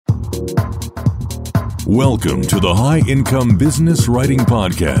Welcome to the High Income Business Writing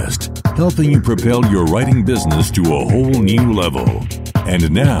Podcast, helping you propel your writing business to a whole new level. And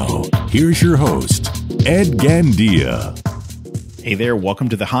now, here's your host, Ed Gandia. Hey there, welcome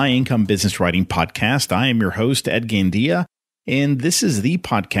to the High Income Business Writing Podcast. I am your host, Ed Gandia, and this is the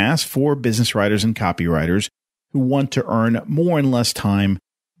podcast for business writers and copywriters who want to earn more in less time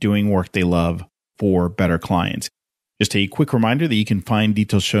doing work they love for better clients. Just a quick reminder that you can find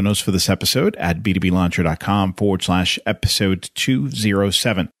detailed show notes for this episode at b2blauncher.com/episode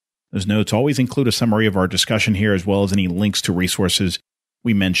 207. Those notes always include a summary of our discussion here, as well as any links to resources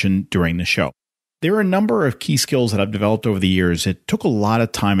we mentioned during the show. There are a number of key skills that I've developed over the years. It took a lot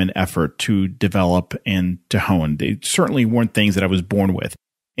of time and effort to develop and to hone. They certainly weren't things that I was born with.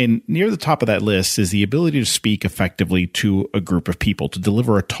 And near the top of that list is the ability to speak effectively to a group of people, to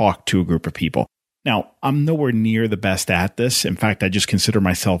deliver a talk to a group of people. Now, I'm nowhere near the best at this. In fact, I just consider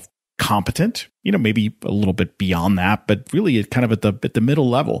myself competent, maybe a little bit beyond that, but really kind of at the middle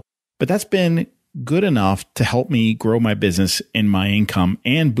level. But that's been good enough to help me grow my business and my income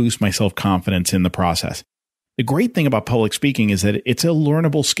and boost my self-confidence in the process. The great thing about public speaking is that it's a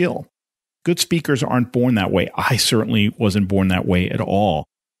learnable skill. Good speakers aren't born that way. I certainly wasn't born that way at all.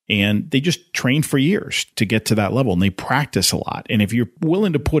 And they just train for years to get to that level, and they practice a lot. And if you're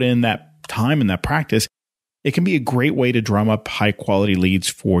willing to put in that time and that practice, it can be a great way to drum up high quality leads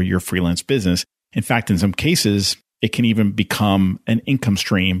for your freelance business. In fact, in some cases, it can even become an income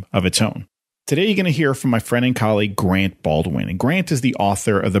stream of its own. Today, you're going to hear from my friend and colleague, Grant Baldwin. And Grant is the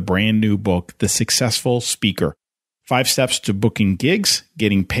author of the brand new book, The Successful Speaker: 5 Steps to Booking Gigs,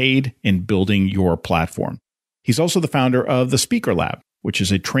 Getting Paid, and Building Your Platform. He's also the founder of the Speaker Lab, which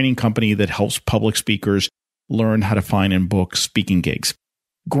is a training company that helps public speakers learn how to find and book speaking gigs.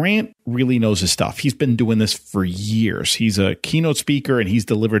 Grant really knows his stuff. He's been doing this for years. He's a keynote speaker, and he's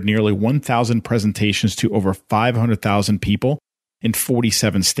delivered nearly 1,000 presentations to over 500,000 people in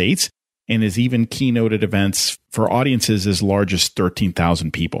 47 states, and has even keynoted events for audiences as large as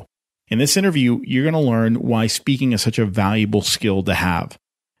 13,000 people. In this interview, you're going to learn why speaking is such a valuable skill to have,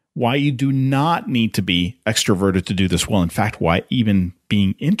 why you do not need to be extroverted to do this well. In fact, why even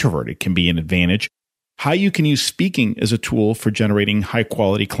being introverted can be an advantage, how you can use speaking as a tool for generating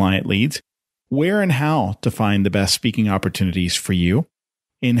high-quality client leads, where and how to find the best speaking opportunities for you,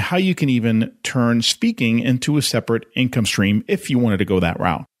 and how you can even turn speaking into a separate income stream if you wanted to go that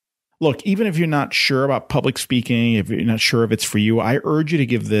route. Look, even if you're not sure about public speaking, if you're not sure if it's for you, I urge you to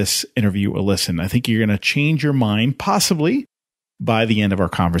give this interview a listen. I think you're going to change your mind, possibly by the end of our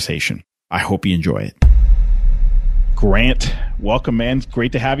conversation. I hope you enjoy it. Grant, welcome, man. It's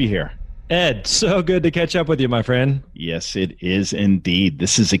great to have you here. Ed, so good to catch up with you, my friend. Yes, it is indeed.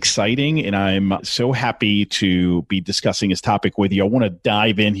 This is exciting, and I'm so happy to be discussing this topic with you. I want to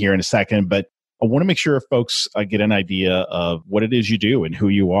dive in here in a second, but I want to make sure folks get an idea of what it is you do and who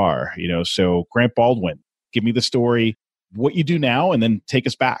you are. So Grant Baldwin, give me the story, what you do now, and then take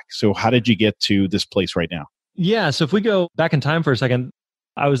us back. So how did you get to this place right now? Yeah, so if we go back in time for a second,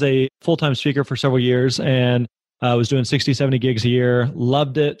 I was a full-time speaker for several years, and I was doing 60, 70 gigs a year.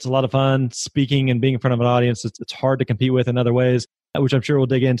 Loved it. It's a lot of fun speaking and being in front of an audience. It's hard to compete with in other ways, which I'm sure we'll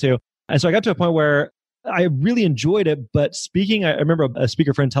dig into. And so I got to a point where I really enjoyed it, but speaking, I remember a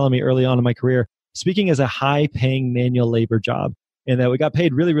speaker friend telling me early on in my career, speaking is a high-paying manual labor job, and that we got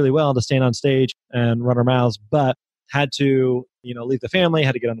paid really, really well to stand on stage and run our mouths, but had to, leave the family,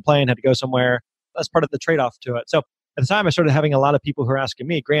 had to get on the plane, had to go somewhere. That's part of the trade-off to it. So at the time, I started having a lot of people who are asking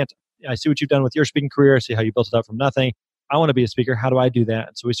me, Grant, I see what you've done with your speaking career. I see how you built it up from nothing. I want to be a speaker. How do I do that?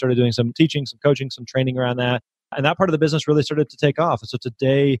 And so we started doing some teaching, some coaching, some training around that. And that part of the business really started to take off. And so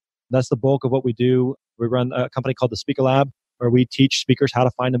today, that's the bulk of what we do. We run a company called the Speaker Lab, where we teach speakers how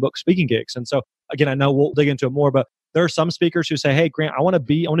to find and book speaking gigs. And so again, I know we'll dig into it more, but there are some speakers who say, hey, Grant, I want to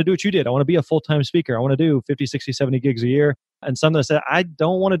do what you did. I want to be a full-time speaker. I want to do 50, 60, 70 gigs a year. And some that say, I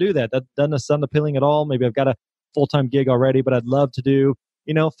don't want to do that. That doesn't sound appealing at all. Maybe I've got a full-time gig already, but I'd love to do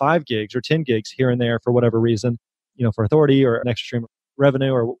 5 gigs or 10 gigs here and there for whatever reason, for authority or an extra stream of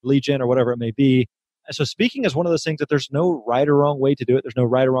revenue or lead gen or whatever it may be. And so speaking is one of those things that there's no right or wrong way to do it. There's no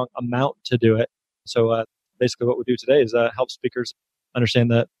right or wrong amount to do it. So basically what we do today is help speakers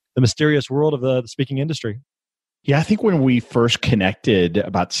understand the mysterious world of the speaking industry. Yeah, I think when we first connected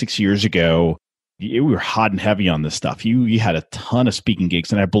about 6 years ago, we were hot and heavy on this stuff. You had a ton of speaking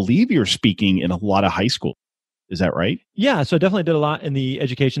gigs, and I believe you're speaking in a lot of high school. Is that right? Yeah, so I definitely did a lot in the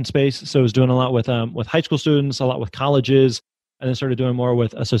education space. So I was doing a lot with high school students, a lot with colleges, and then started doing more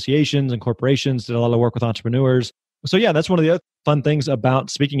with associations and corporations, did a lot of work with entrepreneurs. So yeah, that's one of the other fun things about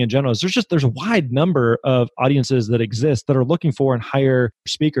speaking in general is there's a wide number of audiences that exist that are looking for and hire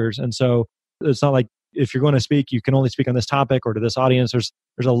speakers. And so it's not like if you're going to speak, you can only speak on this topic or to this audience. There's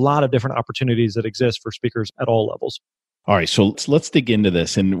a lot of different opportunities that exist for speakers at all levels. All right, so let's dig into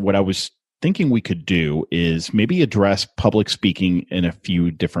this. And what I was thinking we could do is maybe address public speaking in a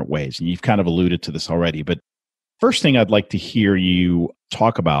few different ways. And you've kind of alluded to this already, but first thing I'd like to hear you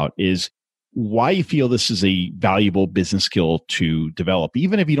talk about is why you feel this is a valuable business skill to develop,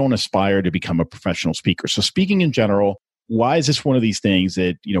 even if you don't aspire to become a professional speaker. So speaking in general, why is this one of these things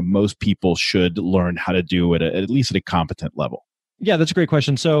that most people should learn how to do at least at a competent level? Yeah, that's a great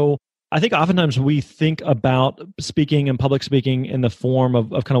question. So I think oftentimes we think about speaking and public speaking in the form of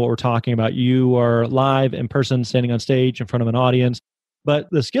kind of what we're talking about. You are live in person, standing on stage in front of an audience. But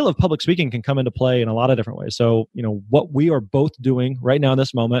the skill of public speaking can come into play in a lot of different ways. So, what we are both doing right now in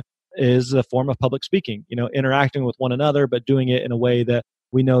this moment is a form of public speaking, interacting with one another, but doing it in a way that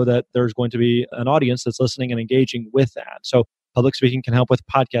we know that there's going to be an audience that's listening and engaging with that. So public speaking can help with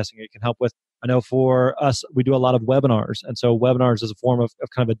podcasting. It can help with, I know for us, we do a lot of webinars. And so webinars is a form of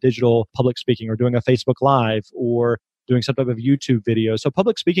kind of a digital public speaking, or doing a Facebook Live, or doing some type of YouTube video. So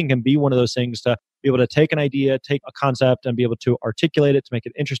public speaking can be one of those things to be able to take an idea, take a concept, and be able to articulate it, to make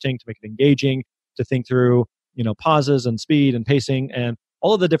it interesting, to make it engaging, to think through, pauses and speed and pacing, and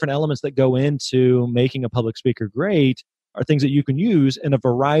all of the different elements that go into making a public speaker great are things that you can use in a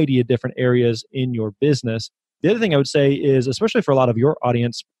variety of different areas in your business. The other thing I would say is, especially for a lot of your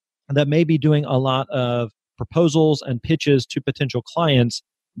audience that may be doing a lot of proposals and pitches to potential clients,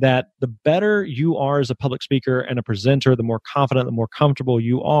 that the better you are as a public speaker and a presenter, the more confident, the more comfortable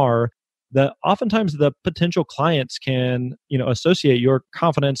you are, that oftentimes the potential clients can, associate your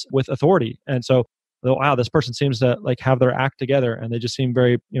confidence with authority. And so, wow, this person seems to have their act together, and they just seem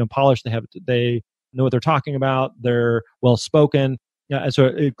very, polished. They know what they're talking about. They're well spoken. Yeah, and so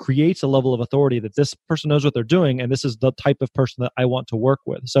it creates a level of authority that this person knows what they're doing, and this is the type of person that I want to work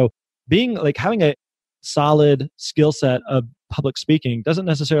with. So having a solid skill set of public speaking doesn't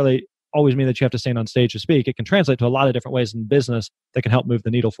necessarily always mean that you have to stand on stage to speak. It can translate to a lot of different ways in business that can help move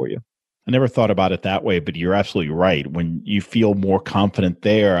the needle for you. I never thought about it that way, but you're absolutely right. When you feel more confident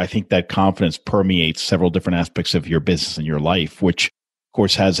there, I think that confidence permeates several different aspects of your business and your life, which of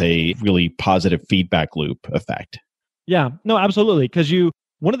course has a really positive feedback loop effect. Yeah, no, absolutely. Because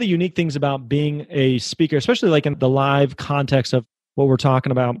one of the unique things about being a speaker, especially in the live context of what we're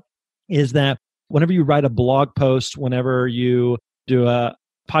talking about, is that whenever you write a blog post, whenever you do a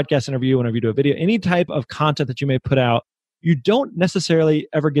podcast interview, whenever you do a video, any type of content that you may put out, you don't necessarily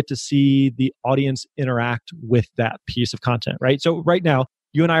ever get to see the audience interact with that piece of content, right? So right now,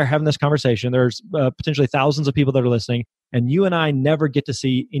 you and I are having this conversation. There's potentially thousands of people that are listening, and you and I never get to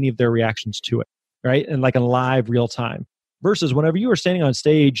see any of their reactions to it, right? And in live real time. Versus whenever you are standing on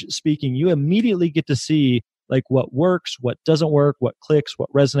stage speaking, you immediately get to see what works, what doesn't work, what clicks, what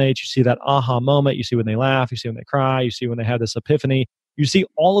resonates. You see that aha moment. You see when they laugh. You see when they cry. You see when they have this epiphany. You see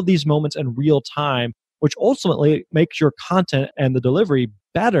all of these moments in real time, which ultimately makes your content and the delivery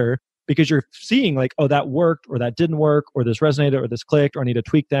better, because you're seeing oh, that worked, or that didn't work, or this resonated, or this clicked, or I need to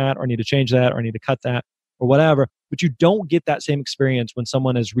tweak that, or I need to change that, or I need to cut that, or whatever. But you don't get that same experience when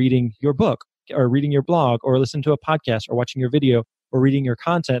someone is reading your book, or reading your blog, or listening to a podcast, or watching your video, or reading your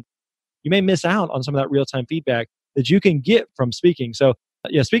content. You may miss out on some of that real-time feedback that you can get from speaking. So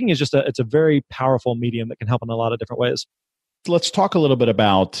yeah, speaking is it's a very powerful medium that can help in a lot of different ways. Let's talk a little bit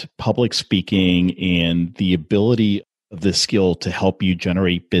about public speaking and the ability of this skill to help you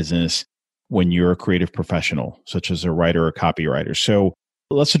generate business when you're a creative professional, such as a writer or copywriter. So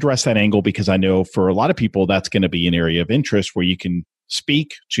let's address that angle, because I know for a lot of people, that's going to be an area of interest where you can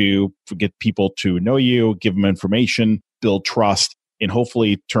speak to get people to know you, give them information, build trust, and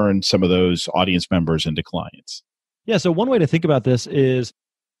hopefully turn some of those audience members into clients. Yeah. So one way to think about this is,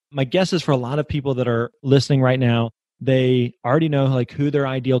 my guess is for a lot of people that are listening right now, they already know who their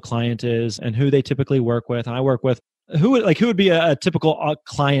ideal client is and who they typically work with. And I work with who would be a typical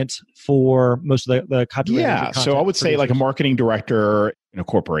client for most of the copywriters. Yeah. So I would say a marketing director in a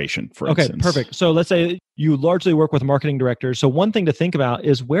corporation, for instance. Okay, perfect. So let's say you largely work with marketing directors. So one thing to think about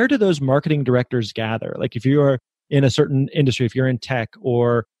is, where do those marketing directors gather? If you're in a certain industry, if you're in tech,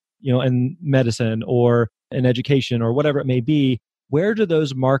 or in medicine, or in education, or whatever it may be, where do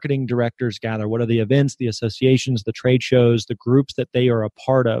those marketing directors gather? What are the events, the associations, the trade shows, the groups that they are a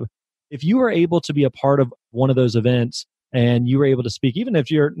part of? If you are able to be a part of one of those events and you were able to speak, even if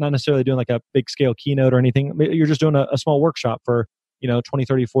you're not necessarily doing a big scale keynote or anything, you're just doing a small workshop for 20,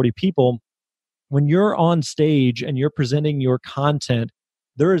 30, 40 people, when you're on stage and you're presenting your content,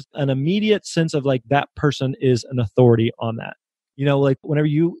 there is an immediate sense of like that person is an authority on that. Like whenever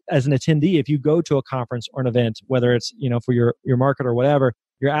you, as an attendee, if you go to a conference or an event, whether it's, for your market or whatever,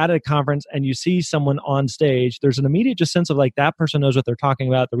 you're at a conference and you see someone on stage, there's an immediate just sense of like that person knows what they're talking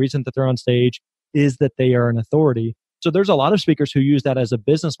about. The reason that they're on stage is that they are an authority. So there's a lot of speakers who use that as a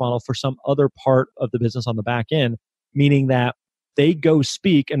business model for some other part of the business on the back end, meaning that they go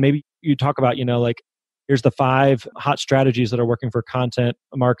speak and maybe you talk about, like here's the 5 hot strategies that are working for content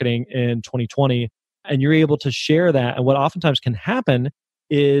marketing in 2020. And you're able to share that. And what oftentimes can happen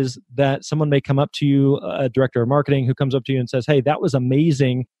is that someone may come up to you, a director of marketing who comes up to you and says, hey, that was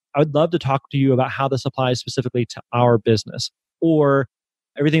amazing. I would love to talk to you about how this applies specifically to our business. Or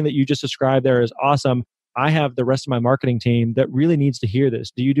everything that you just described there is awesome. I have the rest of my marketing team that really needs to hear this.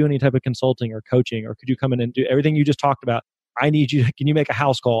 Do you do any type of consulting or coaching, or could you come in and do everything you just talked about? I need you. Can you make a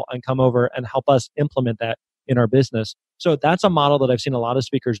house call and come over and help us implement that in our business? So that's a model that I've seen a lot of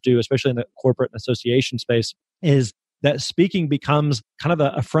speakers do, especially in the corporate and association space, is that speaking becomes kind of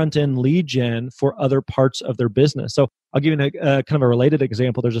a front-end lead gen for other parts of their business. So I'll give you a kind of a related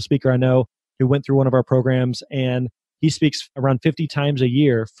example. There's a speaker I know who went through one of our programs, and he speaks around 50 times a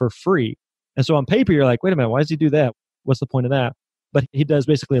year for free. And so on paper, you're like, wait a minute, why does he do that? What's the point of that? But he does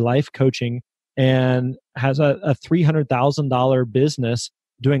basically life coaching and has a $300,000 business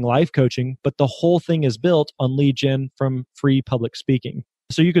doing life coaching, but the whole thing is built on lead gen from free public speaking.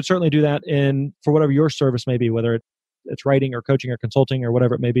 So you could certainly do that for whatever your service may be, whether it's writing or coaching or consulting or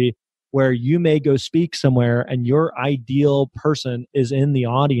whatever it may be, where you may go speak somewhere and your ideal person is in the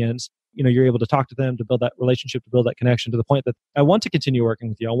audience. You're able to talk to them, to build that relationship, to build that connection to the point that I want to continue working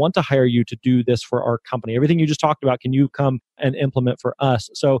with you. I want to hire you to do this for our company. Everything you just talked about, can you come and implement for us?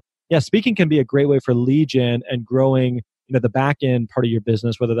 So yeah, speaking can be a great way for lead gen and growing the back end part of your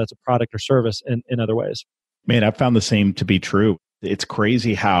business, whether that's a product or service in other ways. Man, I've found the same to be true. It's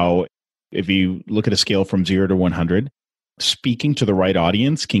crazy how if you look at a scale from 0 to 100, speaking to the right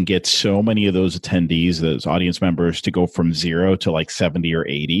audience can get so many of those attendees, those audience members, to go from 0 to like 70 or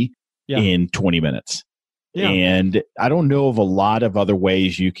 80 in 20 minutes. Yeah. And I don't know of a lot of other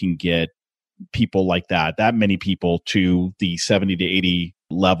ways you can get people like that many people to the 70 to 80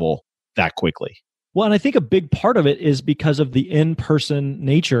 level that quickly. Well, and I think a big part of it is because of the in-person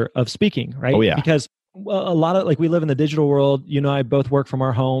nature of speaking, right? Oh, yeah. Because a lot of, like, we live in the digital world. You and I both work from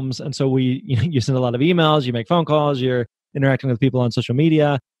our homes. And so you send a lot of emails, you make phone calls, you're interacting with people on social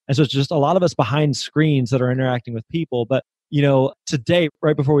media. And so it's just a lot of us behind screens that are interacting with people. But, today,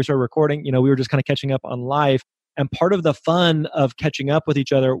 right before we started recording, we were just kind of catching up on life. And part of the fun of catching up with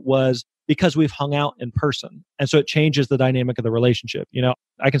each other was because we've hung out in person. And so it changes the dynamic of the relationship.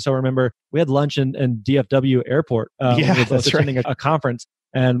 I can still remember we had lunch in DFW airport. Attending a conference,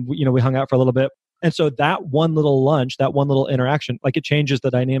 and we hung out for a little bit. And so that one little lunch, that one little interaction, like, it changes the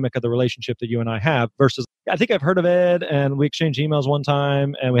dynamic of the relationship that you and I have versus, I think I've heard of Ed and we exchanged emails one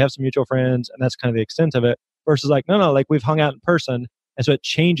time and we have some mutual friends and that's kind of the extent of it, versus like, no, like, we've hung out in person. And so it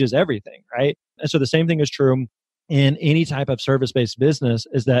changes everything, right? And so the same thing is true in any type of service-based business,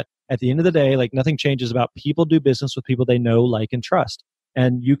 is that at the end of the day, like, nothing changes about people do business with people they know, like, and trust.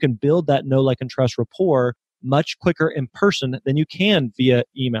 And you can build that know, like, and trust rapport much quicker in person than you can via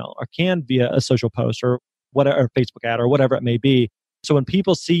email or can via a social post or whatever, or Facebook ad or whatever it may be. So when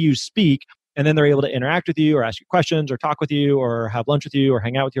people see you speak and then they're able to interact with you or ask you questions or talk with you or have lunch with you or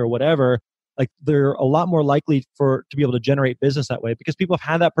hang out with you or whatever, like, they're a lot more likely to be able to generate business that way because people have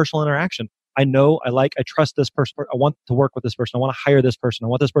had that personal interaction. I know, I trust this person. I want to work with this person. I want to hire this person. I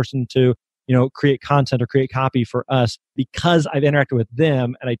want this person to, create content or create copy for us because I've interacted with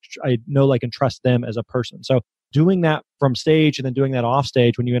them and I know, like, and trust them as a person. So doing that from stage and then doing that off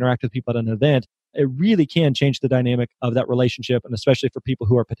stage when you interact with people at an event, it really can change the dynamic of that relationship, and especially for people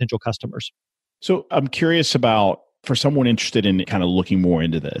who are potential customers. So I'm curious about, for someone interested in kind of looking more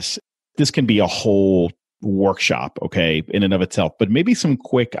into this can be a whole workshop, okay, in and of itself, but maybe some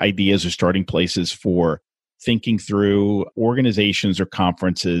quick ideas or starting places for thinking through organizations or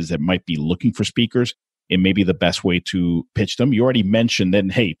conferences that might be looking for speakers and maybe the best way to pitch them. You already mentioned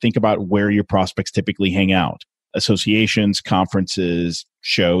that, hey, think about where your prospects typically hang out, associations, conferences,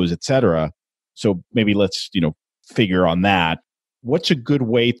 shows, etc. So maybe let's, figure on that. What's a good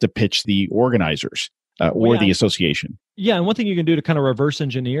way to pitch the organizers or the association? Yeah. And one thing you can do to kind of reverse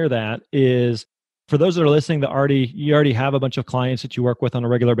engineer that is, for those that are listening that you already have a bunch of clients that you work with on a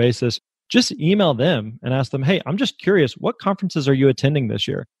regular basis, just email them and ask them, hey, I'm just curious, what conferences are you attending this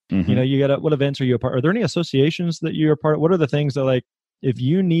year? Mm-hmm. What events are you a part of? Are there any associations that you're a part of? What are the things that, like, if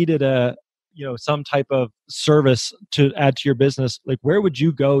you needed some type of service to add to your business, like, where would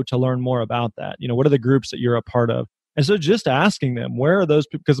you go to learn more about that? What are the groups that you're a part of? And so just asking them, where are those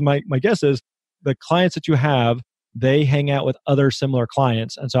people? Because my guess is the clients that you have, they hang out with other similar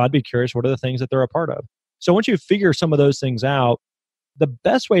clients. And so I'd be curious, what are the things that they're a part of? So once you figure some of those things out, the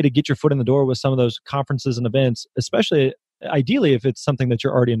best way to get your foot in the door with some of those conferences and events, especially ideally if it's something that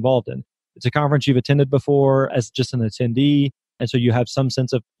you're already involved in. It's a conference you've attended before as just an attendee. And so you have some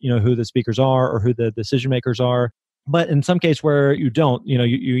sense of, who the speakers are or who the decision makers are. But in some case where you don't,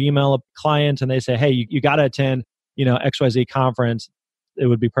 you email a client and they say, hey, you got to attend, XYZ conference. It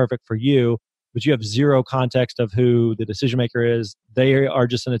would be perfect for you. But you have zero context of who the decision maker is. They are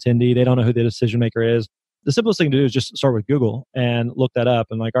just an attendee. They don't know who the decision maker is. The simplest thing to do is just start with Google and look that up.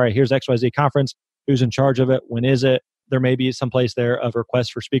 And like, all right, here's XYZ conference. Who's in charge of it? When is it? There may be some place there of requests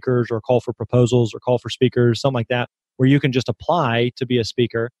for speakers or call for proposals or call for speakers, something like that, where you can just apply to be a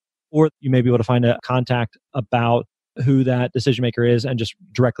speaker. Or you may be able to find a contact about who that decision maker is and just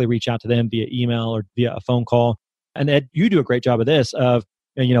directly reach out to them via email or via a phone call. And Ed, you do a great job of this, of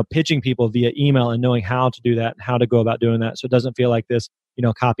pitching people via email and knowing how to do that and how to go about doing that. So it doesn't feel like this,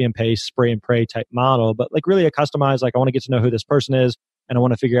 copy and paste, spray and pray type model, but like really a customized, like I want to get to know who this person is and I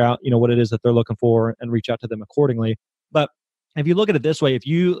want to figure out, what it is that they're looking for and reach out to them accordingly. But if you look at it this way, if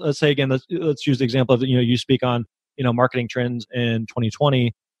you, let's say again, let's use the example of, you speak on, marketing trends in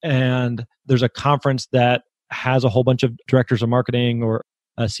 2020, and there's a conference that has a whole bunch of directors of marketing or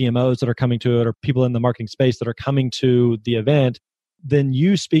CMOs that are coming to it or people in the marketing space that are coming to the event, then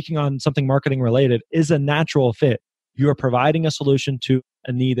you speaking on something marketing related is a natural fit. You are providing a solution to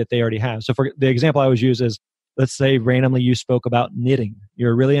a need that they already have. So for the example I always use is, let's say randomly you spoke about knitting.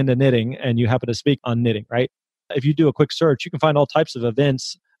 You're really into knitting and you happen to speak on knitting, right? If you do a quick search, you can find all types of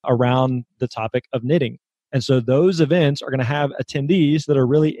events around the topic of knitting. And so those events are going to have attendees that are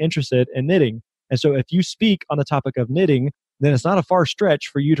really interested in knitting. And so if you speak on the topic of knitting, then it's not a far stretch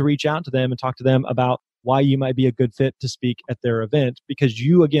for you to reach out to them and talk to them about why you might be a good fit to speak at their event, because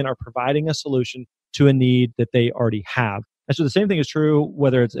you, again, are providing a solution to a need that they already have. And so the same thing is true,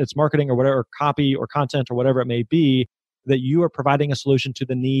 whether it's marketing or whatever, copy or content or whatever it may be, that you are providing a solution to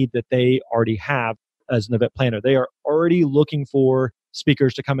the need that they already have as an event planner. They are already looking for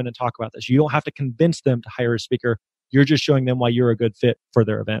speakers to come in and talk about this. You don't have to convince them to hire a speaker. You're just showing them why you're a good fit for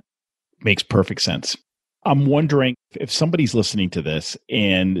their event. Makes perfect sense. I'm wondering if somebody's listening to this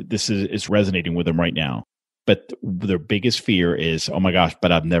and this is resonating with them right now, but their biggest fear is, oh my gosh,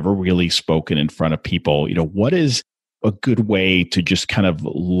 but I've never really spoken in front of people. What is a good way to just kind of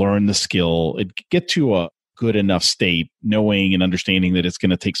learn the skill and get to a good enough state, knowing and understanding that it's going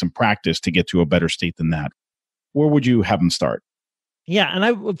to take some practice to get to a better state than that? Where would you have them start? Yeah. And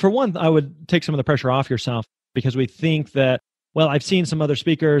I would take some of the pressure off yourself, because we think that, well, I've seen some other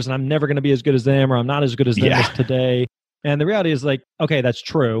speakers and I'm never going to be as good as them, or I'm not as good as them as today. And the reality is like, okay, that's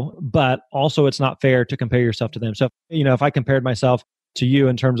true, but also it's not fair to compare yourself to them. So, if I compared myself to you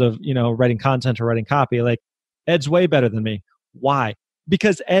in terms of, writing content or writing copy, like Ed's way better than me. Why?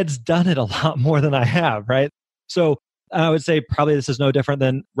 Because Ed's done it a lot more than I have, right? So I would say probably this is no different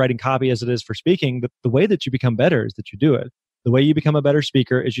than writing copy as it is for speaking. The way that you become better is that you do it. The way you become a better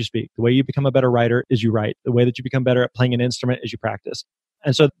speaker is you speak. The way you become a better writer is you write. The way that you become better at playing an instrument is you practice.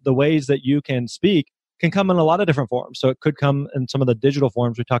 And so the ways that you can speak can come in a lot of different forms. So it could come in some of the digital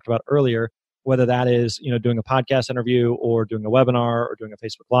forms we talked about earlier, whether that is, doing a podcast interview or doing a webinar or doing a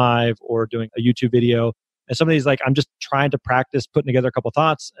Facebook Live or doing a YouTube video. And some of these, like, I'm just trying to practice putting together a couple of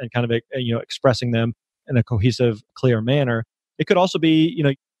thoughts and kind of, expressing them in a cohesive, clear manner. It could also be,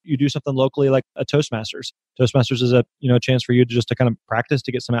 you do something locally like a Toastmasters. Toastmasters is a chance for you to kind of practice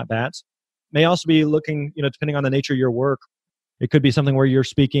to get some at-bats. May also be looking, depending on the nature of your work, it could be something where you're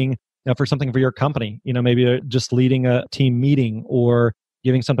speaking for something for your company, maybe just leading a team meeting or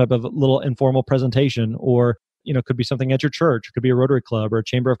giving some type of little informal presentation, or, could be something at your church. It could be a Rotary Club or a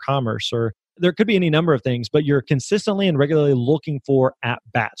Chamber of Commerce, or there could be any number of things, but you're consistently and regularly looking for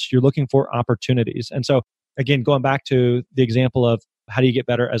at-bats. You're looking for opportunities. And so again, going back to the example of how do you get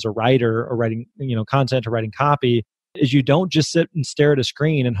better as a writer or writing, content or writing copy, is you don't just sit and stare at a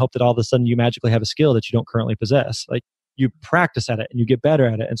screen and hope that all of a sudden you magically have a skill that you don't currently possess. Like, you practice at it and you get better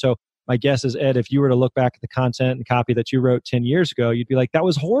at it. And so my guess is, Ed, if you were to look back at the content and copy that you wrote 10 years ago, you'd be like, that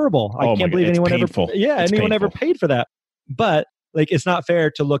was horrible. I can't believe anyone ever paid for that. But like, it's not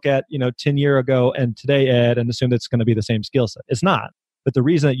fair to look at, 10 years ago and today, Ed, and assume that's going to be the same skill set. It's not. But the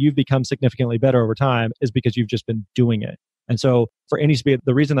reason that you've become significantly better over time is because you've just been doing it. And so for any speaker,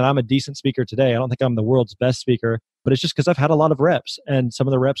 the reason that I'm a decent speaker today, I don't think I'm the world's best speaker, but it's just because I've had a lot of reps, and some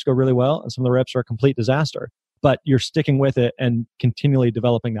of the reps go really well and some of the reps are a complete disaster. But you're sticking with it and continually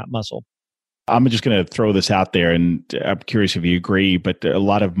developing that muscle. I'm just going to throw this out there, and I'm curious if you agree, but a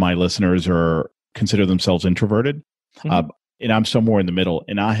lot of my listeners consider themselves introverted. Mm-hmm. And I'm somewhere in the middle.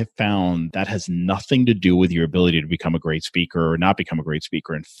 And I have found that has nothing to do with your ability to become a great speaker or not become a great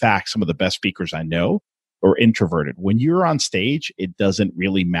speaker. In fact, some of the best speakers I know are introverted. When you're on stage, it doesn't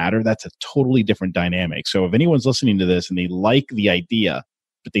really matter. That's a totally different dynamic. So if anyone's listening to this and they like the idea,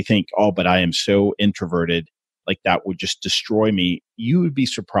 but they think, oh, but I am so introverted, like that would just destroy me, you would be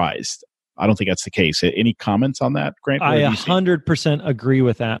surprised. I don't think that's the case. Any comments on that, Grant? I 100% agree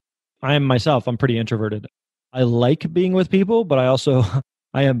with that. I'm pretty introverted. I like being with people, but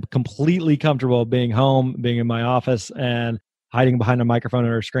I am completely comfortable being home, being in my office and hiding behind a microphone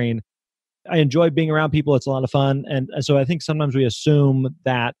or a screen. I enjoy being around people. It's a lot of fun. And so I think sometimes we assume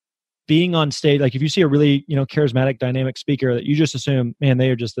that being on stage, like if you see a really, charismatic, dynamic speaker, that you just assume, man, they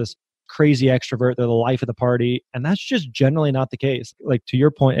are just this crazy extrovert. They're the life of the party. And that's just generally not the case. Like to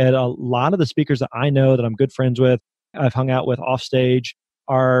your point, Ed, a lot of the speakers that I know that I'm good friends with, I've hung out with off stage,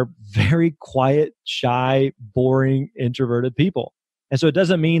 are very quiet, shy, boring, introverted people. And so it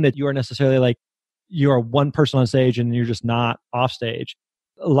doesn't mean that you are necessarily like, you are one person on stage and you're just not off stage.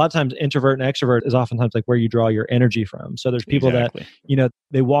 A lot of times introvert and extrovert is oftentimes like where you draw your energy from. So there's people that,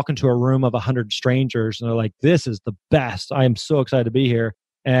 they walk into a room of 100 strangers and they're like, this is the best. I am so excited to be here.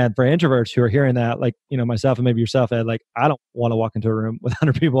 And for introverts who are hearing that, like, myself and maybe yourself, Ed, like, I don't want to walk into a room with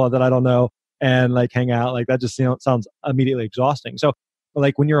 100 people that I don't know and like hang out. Like that just sounds immediately exhausting. So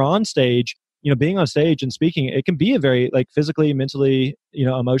like when you're on stage, being on stage and speaking, it can be a very like physically, mentally,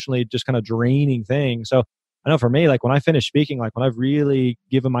 emotionally just kind of draining thing. So I know for me, like when I finish speaking, like when I've really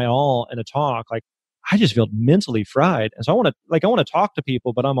given my all in a talk, like I just feel mentally fried. And so I want to talk to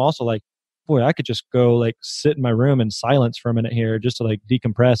people, but I'm also like, boy, I could just go like sit in my room in silence for a minute here just to like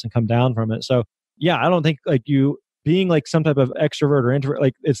decompress and come down from it. So yeah, I don't think like you being like some type of extrovert or introvert,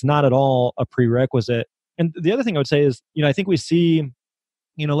 like it's not at all a prerequisite. And the other thing I would say is, I think we see,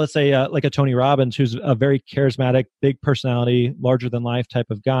 let's say like a Tony Robbins, who's a very charismatic, big personality, larger than life type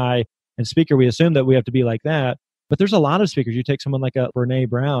of guy and speaker. We assume that we have to be like that. But there's a lot of speakers. You take someone like a Brene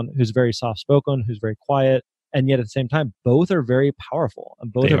Brown, who's very soft-spoken, who's very quiet, and yet at the same time, both are very powerful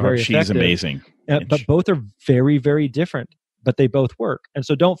and both are very effective. She's amazing. But both are very, very different, but they both work. And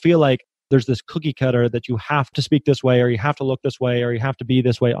so don't feel like there's this cookie cutter that you have to speak this way or you have to look this way or you have to be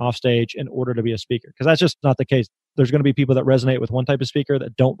this way off stage in order to be a speaker. Because that's just not the case. There's going to be people that resonate with one type of speaker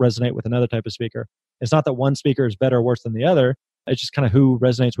that don't resonate with another type of speaker. It's not that one speaker is better or worse than the other. It's just kind of who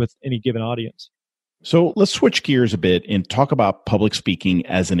resonates with any given audience. So let's switch gears a bit and talk about public speaking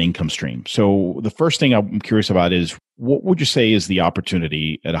as an income stream. So the first thing I'm curious about is what would you say is the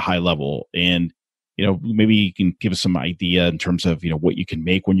opportunity at a high level? And, maybe you can give us some idea in terms of, what you can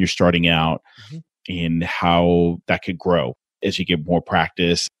make when you're starting out and how that could grow as you get more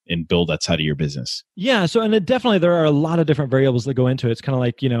practice and build that side of your business. Yeah. So, and there are a lot of different variables that go into it. It's kind of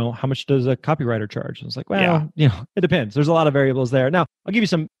like, how much does a copywriter charge? And it's like, well, it depends. There's a lot of variables there. Now, I'll give you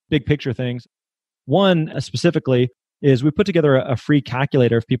some big picture things. One specifically is we put together a free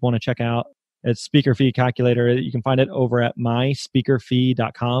calculator if people want to check out. It's speaker fee calculator. You can find it over at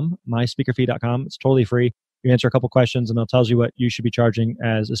myspeakerfee.com, myspeakerfee.com. It's totally free. You answer a couple questions and it tells you what you should be charging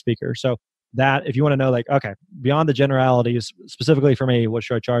as a speaker. So that, if you want to know, like, okay, beyond the generalities, specifically for me, what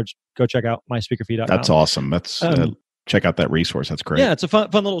should I charge? Go check out myspeakerfee.com. That's awesome. That's check out that resource. That's great. Yeah, it's a fun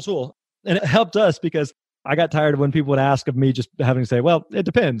little tool. And it helped us because I got tired of when people would ask of me just having to say, well, it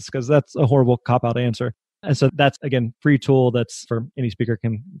depends, because that's a horrible cop-out answer. And so that's, again, free tool that's for any speaker,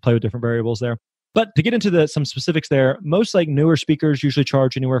 can play with different variables there. But to get into some specifics there, most like newer speakers usually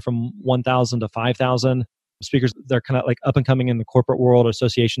charge anywhere from $1,000 to $5,000. Speakers, they're kind of like up and coming in the corporate world,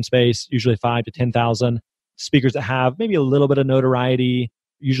 association space, usually $5,000 to $10,000. Speakers that have maybe a little bit of notoriety,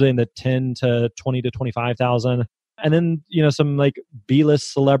 usually in the $10,000 to $20,000 to $25,000. And then, some like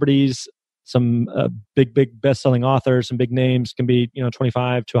B-list celebrities, some big best-selling authors, some big names can be,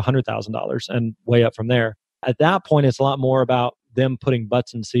 $25,000 to $100,000 and way up from there. At that point, it's a lot more about them putting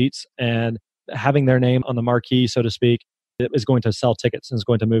butts in seats and having their name on the marquee, so to speak. It is going to sell tickets and is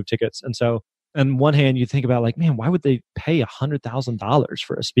going to move tickets. And so on one hand, you think about like, man, why would they pay $100,000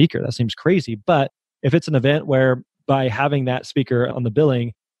 for a speaker? That seems crazy. But if it's an event where by having that speaker on the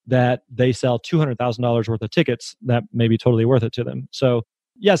billing that they sell $200,000 worth of tickets, that may be totally worth it to them. So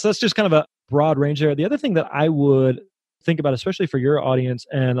yes, that's just kind of a broad range there. The other thing that I would think about, especially for your audience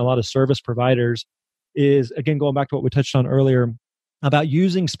and a lot of service providers, is, again, going back to what we touched on earlier about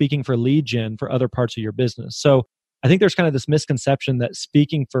using speaking for lead gen for other parts of your business. So I think there's kind of this misconception that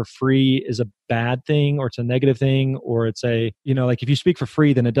speaking for free is a bad thing, or it's a negative thing, or it's a, like if you speak for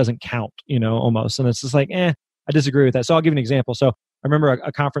free, then it doesn't count, almost. And it's just like, I disagree with that. So I'll give you an example. So I remember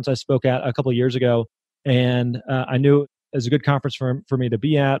a conference I spoke at a couple of years ago, and I knew it was a good conference for me to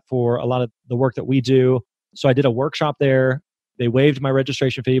be at for a lot of the work that we do. So I did a workshop there. They waived my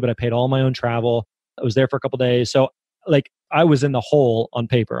registration fee, but I paid all my own travel. I was there for a couple of days. So I was in the hole on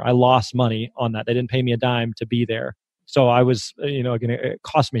paper. I lost money on that. They didn't pay me a dime to be there. So I was, it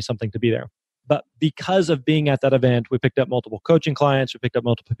cost me something to be there. But because of being at that event, we picked up multiple coaching clients. We picked up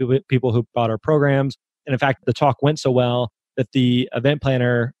multiple people who bought our programs. And in fact, the talk went so well that the event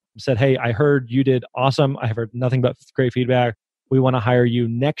planner said, "Hey, I heard you did awesome. I have heard nothing but great feedback. We want to hire you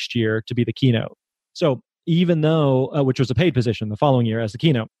next year to be the keynote." So even though, which was a paid position the following year as the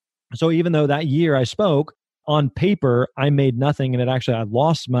keynote. So even though that year I spoke, on paper, I made nothing and I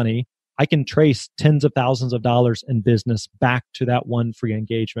lost money. I can trace tens of thousands of dollars in business back to that one free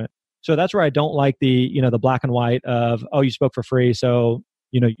engagement. So that's where I don't like the black and white of, oh, you spoke for free, so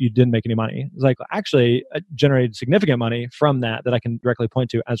you didn't make any money. It's like, actually, I generated significant money from that I can directly point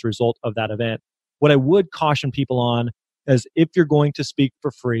to as a result of that event. What I would caution people on is if you're going to speak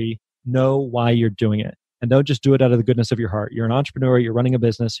for free, know why you're doing it. And don't just do it out of the goodness of your heart. You're an entrepreneur, you're running a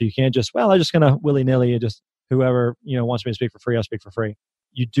business, so you can't just, I'm just going to willy-nilly just whoever wants me to speak for free, I'll speak for free.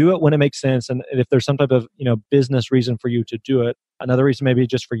 You do it when it makes sense. And if there's some type of business reason for you to do it, another reason maybe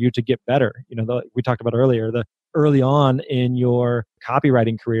just for you to get better. We talked about earlier, early on in your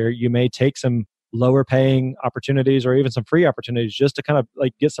copywriting career, you may take some lower paying opportunities or even some free opportunities just to kind of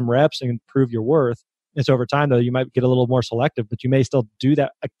get some reps and prove your worth. And so over time, though, you might get a little more selective, but you may still do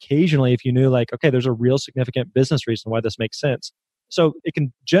that occasionally if you knew okay, there's a real significant business reason why this makes sense. So it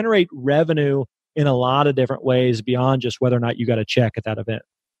can generate revenue in a lot of different ways beyond just whether or not you got a check at that event.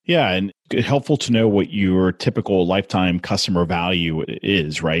 Yeah, and helpful to know what your typical lifetime customer value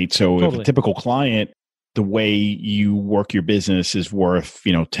is, right? So Totally. If a typical client, the way you work your business is worth,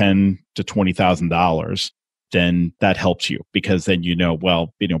 $10,000 to $20,000, then that helps you because then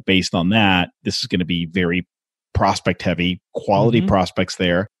based on that, this is going to be very prospect heavy, quality prospects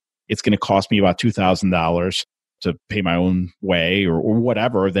there. It's going to cost me about $2,000 to pay my own way or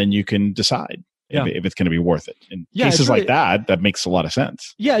whatever. Then you can decide if it's going to be worth it. In cases like that makes a lot of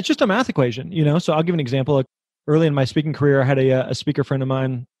sense. Yeah, it's just a math equation, So I'll give an example. Early in my speaking career, I had a speaker friend of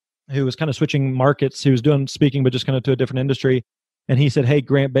mine who was kind of switching markets. He was doing speaking, but just kind of to a different industry. And he said, "Hey,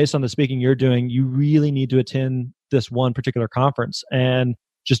 Grant, based on the speaking you're doing, you really need to attend this one particular conference and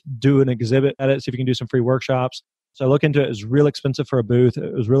just do an exhibit at it, see if you can do some free workshops." So I looked into it. It was real expensive for a booth.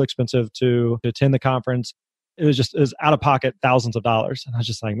 It was real expensive to attend the conference. It was out of pocket thousands of dollars. And I was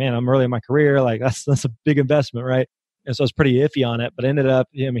just like, man, I'm early in my career. That's a big investment, right? And so I was pretty iffy on it, but ended up,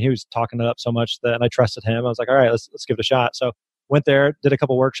 he was talking it up so much that I trusted him. I was like, all right, let's give it a shot. So went there, did a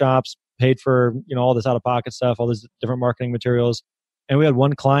couple workshops, paid for, all this out of pocket stuff, all these different marketing materials. And we had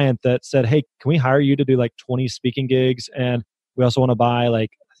one client that said, "Hey, can we hire you to do 20 speaking gigs? And we also want to buy I think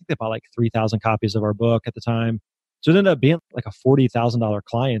they bought 3,000 copies of our book at the time." So it ended up being a $40,000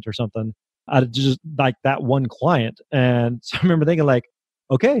 client or something out of just that one client. And so I remember thinking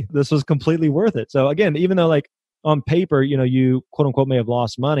okay, this was completely worth it. So again, even though on paper, you quote unquote may have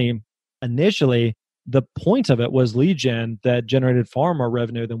lost money initially, the point of it was lead gen that generated far more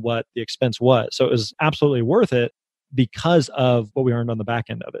revenue than what the expense was. So it was absolutely worth it because of what we earned on the back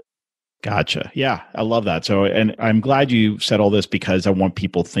end of it. Gotcha. Yeah, I love that. So, and I'm glad you said all this because I want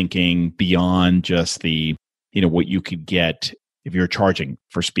people thinking beyond just the, what you could get if you're charging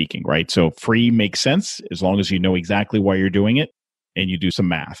for speaking, right? So free makes sense as long as you know exactly why you're doing it and you do some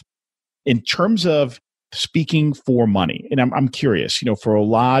math. In terms of speaking for money, and I'm curious, for a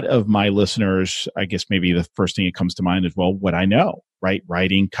lot of my listeners, I guess maybe the first thing that comes to mind is, well, what I know, right?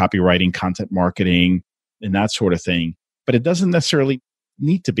 Writing, copywriting, content marketing, and that sort of thing. But it doesn't necessarily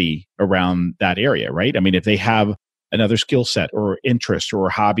need to be around that area, right? I mean, if they have another skill set or interest or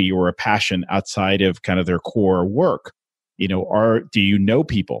a hobby or a passion outside of kind of their core work, do you know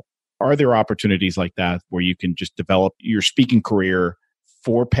people? Are there opportunities like that where you can just develop your speaking career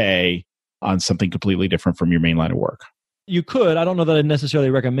for pay on something completely different from your main line of work? You could. I don't know that I'd necessarily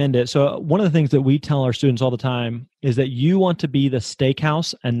recommend it. So one of the things that we tell our students all the time is that you want to be the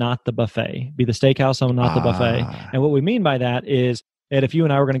steakhouse and not the buffet. Be the steakhouse and not the buffet. And what we mean by that is that if you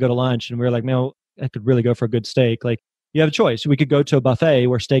and I were going to go to lunch and we were like, man, I could really go for a good steak. You have a choice. We could go to a buffet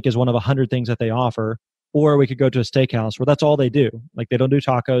where steak is one of 100 things that they offer, or we could go to a steakhouse where that's all they do. They don't do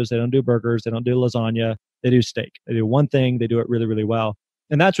tacos, they don't do burgers, they don't do lasagna, they do steak. They do one thing, they do it really, really well.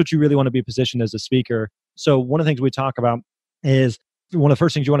 And that's what you really want to be positioned as a speaker. So one of the things we talk about is one of the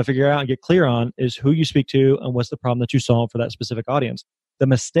first things you want to figure out and get clear on is who you speak to and what's the problem that you solve for that specific audience. The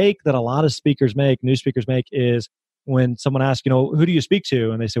mistake that a lot of speakers make, new speakers make, is when someone asks, who do you speak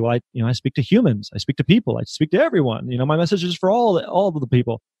to? And they say, well, I speak to humans. I speak to people. I speak to everyone. My message is for all of the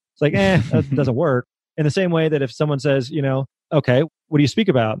people. It's that doesn't work. In the same way that if someone says, okay, what do you speak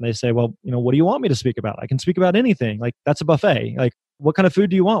about? And they say, well, what do you want me to speak about? I can speak about anything. Like, that's a buffet. Like, what kind of food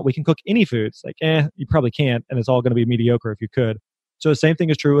do you want? We can cook any food. It's like, you probably can't. And it's all going to be mediocre if you could. So the same thing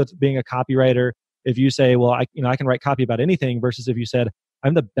is true with being a copywriter. If you say, well, I can write copy about anything, versus if you said,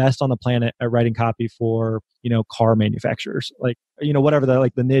 I'm the best on the planet at writing copy for, car manufacturers, like, whatever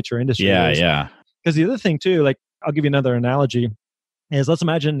the niche or industry is. Yeah. Because the other thing too, like, I'll give you another analogy is, let's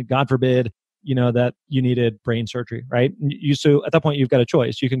imagine, God forbid, that you needed brain surgery, right? So at that point, you've got a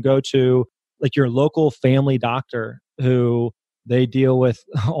choice. You can go to like your local family doctor who they deal with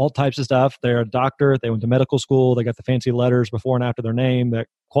all types of stuff. They're a doctor. They went to medical school. They got the fancy letters before and after their name that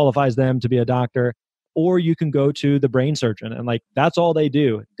qualifies them to be a doctor. Or you can go to the brain surgeon, and like, that's all they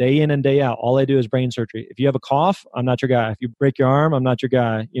do day in and day out. All they do is brain surgery. If you have a cough, I'm not your guy. If you break your arm, I'm not your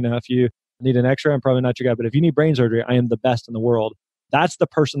guy. If you need an x-ray, I'm probably not your guy. But if you need brain surgery, I am the best in the world. That's the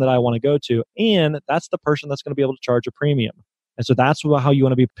person that I want to go to. And that's the person that's going to be able to charge a premium. And so that's how you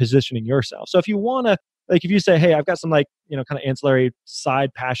want to be positioning yourself. So if you want to, like, if you say, hey, I've got some kind of ancillary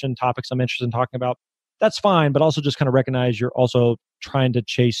side passion topics I'm interested in talking about, that's fine. But also just kind of recognize you're also trying to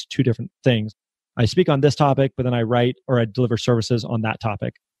chase two different things. I speak on this topic, but then I write or I deliver services on that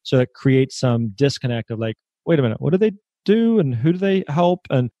topic. So it creates some disconnect of like, wait a minute, what do they do and who do they help?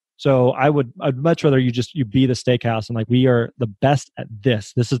 And so I'd much rather you be the steakhouse and like, we are the best at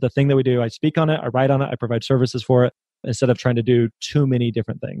this. This is the thing that we do. I speak on it, I write on it, I provide services for it, instead of trying to do too many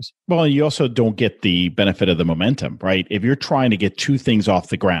different things. Well, you also don't get the benefit of the momentum, right? If you're trying to get two things off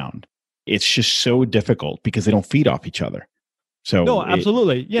the ground, it's just so difficult because they don't feed off each other. So no,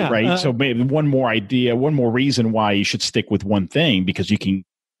 absolutely. Yeah. Right. So maybe one more reason why you should stick with one thing, because you can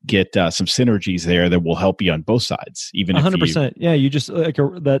get some synergies there that will help you on both sides. Even 100%. Yeah. You just like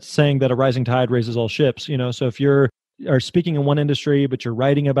that saying that a rising tide raises all ships, so if you're speaking in one industry, but you're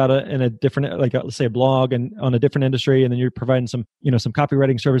writing about it in a different, like let's say a blog and on a different industry, and then you're providing some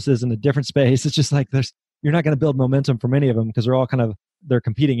copywriting services in a different space. It's just like you're not going to build momentum from any of them because they're all kind of their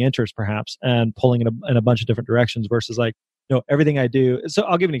competing interests perhaps and pulling in a bunch of different directions versus like, everything I do. So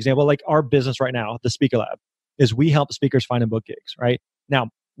I'll give an example. Like our business right now, the Speaker Lab, is we help speakers find and book gigs, right? Now,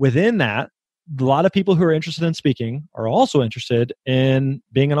 within that, a lot of people who are interested in speaking are also interested in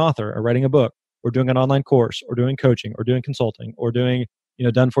being an author or writing a book or doing an online course or doing coaching or doing consulting or doing,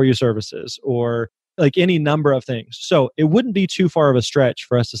 done for you services or like any number of things. So it wouldn't be too far of a stretch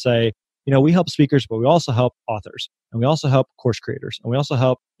for us to say, we help speakers, but we also help authors and we also help course creators and we also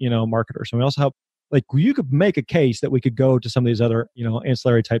help, marketers and we also help. Like you could make a case that we could go to some of these other,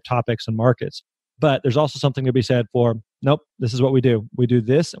 ancillary type topics and markets. But there's also something to be said for, nope, this is what we do. We do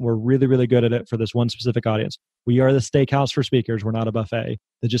this and we're really, really good at it for this one specific audience. We are the steakhouse for speakers. We're not a buffet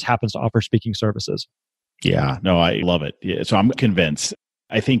that just happens to offer speaking services. Yeah, no, I love it. Yeah, so I'm convinced.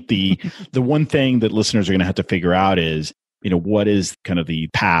 I think the one thing that listeners are going to have to figure out is, what is kind of the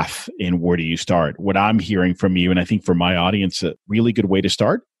path and where do you start? What I'm hearing from you, and I think for my audience, a really good way to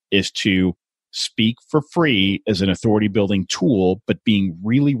start is to speak for free as an authority building tool, but being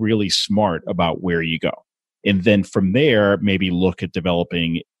really, really smart about where you go. And then from there, maybe look at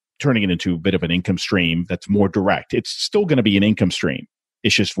turning it into a bit of an income stream that's more direct. It's still going to be an income stream.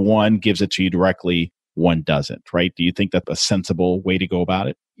 It's just one gives it to you directly, one doesn't, right? Do you think that's a sensible way to go about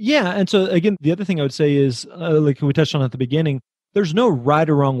it? Yeah. And so again, the other thing I would say is, like we touched on at the beginning, there's no right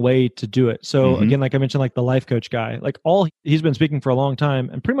or wrong way to do it. So again, like I mentioned, like the life coach guy, like he's been speaking for a long time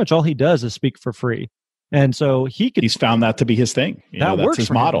and pretty much all he does is speak for free. And so he's found that to be his thing. That's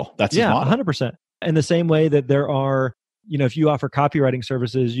his model. That's his model. 100%. In the same way that there are, if you offer copywriting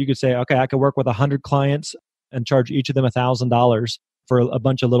services, you could say, okay, I could work with 100 clients and charge each of them $1,000 for a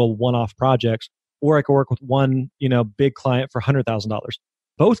bunch of little one-off projects, or I could work with one, big client for $100,000.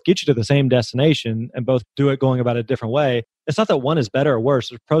 Both get you to the same destination and both do it going about it a different way. It's not that one is better or worse.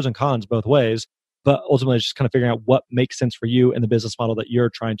 There's pros and cons both ways, but ultimately it's just kind of figuring out what makes sense for you in the business model that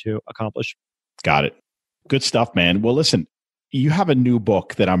you're trying to accomplish. Got it. Good stuff, man. Well, listen, you have a new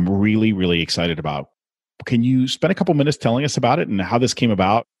book that I'm really, really excited about. Can you spend a couple minutes telling us about it and how this came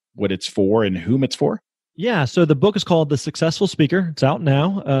about, what it's for and whom it's for? Yeah. So the book is called The Successful Speaker. It's out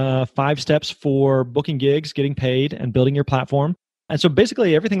now. 5 steps for booking gigs, getting paid, and building your platform. And so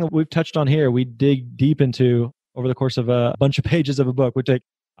basically everything that we've touched on here, we dig deep into over the course of a bunch of pages of a book.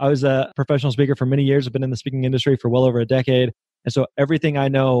 I was a professional speaker for many years. I've been in the speaking industry for well over a decade. And so everything I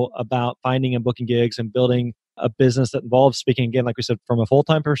know about finding and booking gigs and building a business that involves speaking, again, like we said, from a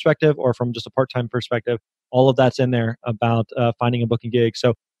full-time perspective or from just a part-time perspective, all of that's in there about finding and booking gigs.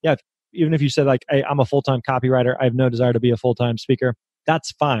 So yeah, even if you said like, hey, I'm a full-time copywriter, I have no desire to be a full-time speaker,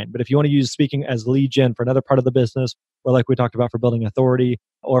 that's fine. But if you want to use speaking as lead gen for another part of the business, or like we talked about for building authority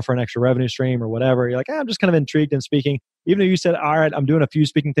or for an extra revenue stream or whatever, you're like, I'm just kind of intrigued in speaking. even though you said, all right, I'm doing a few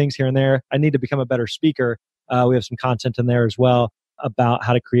speaking things here and there, I need to become a better speaker. We have some content in there as well about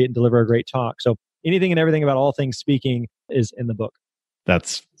how to create and deliver a great talk. So anything and everything about all things speaking is in the book.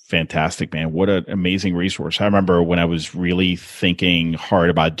 That's fantastic, man. What an amazing resource. I remember when I was really thinking hard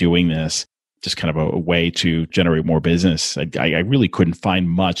about doing this, just kind of a way to generate more business, I really couldn't find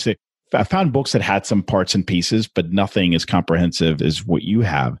much. I found books that had some parts and pieces, but nothing as comprehensive as what you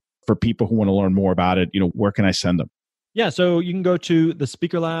have. For people who want to learn more about it, where can I send them? Yeah, so you can go to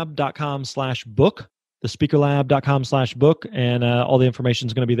thespeakerlab.com/book, thespeakerlab.com/book, and all the information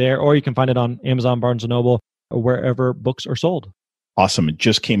is going to be there. Or you can find it on Amazon, Barnes & Noble, or wherever books are sold. Awesome. It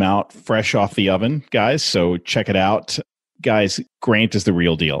just came out fresh off the oven, guys. So check it out. Guys, Grant is the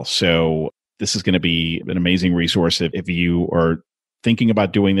real deal. So this is going to be an amazing resource. If you are thinking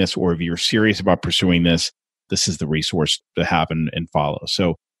about doing this, or if you're serious about pursuing this, this is the resource to have and follow.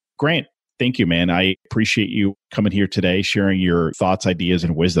 So Grant, thank you, man. I appreciate you coming here today, sharing your thoughts, ideas,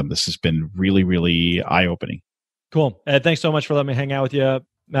 and wisdom. This has been really, really eye-opening. Cool. Ed, thanks so much for letting me hang out with you.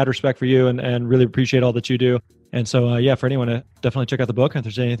 Mad respect for you and really appreciate all that you do. And so, for anyone to definitely check out the book. If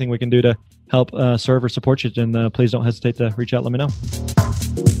there's anything we can do to help serve or support you, then please don't hesitate to reach out. Let me know.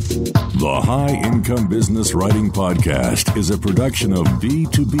 The High Income Business Writing Podcast is a production of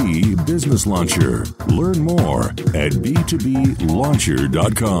B2B Business Launcher. Learn more at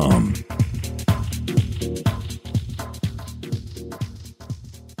b2blauncher.com.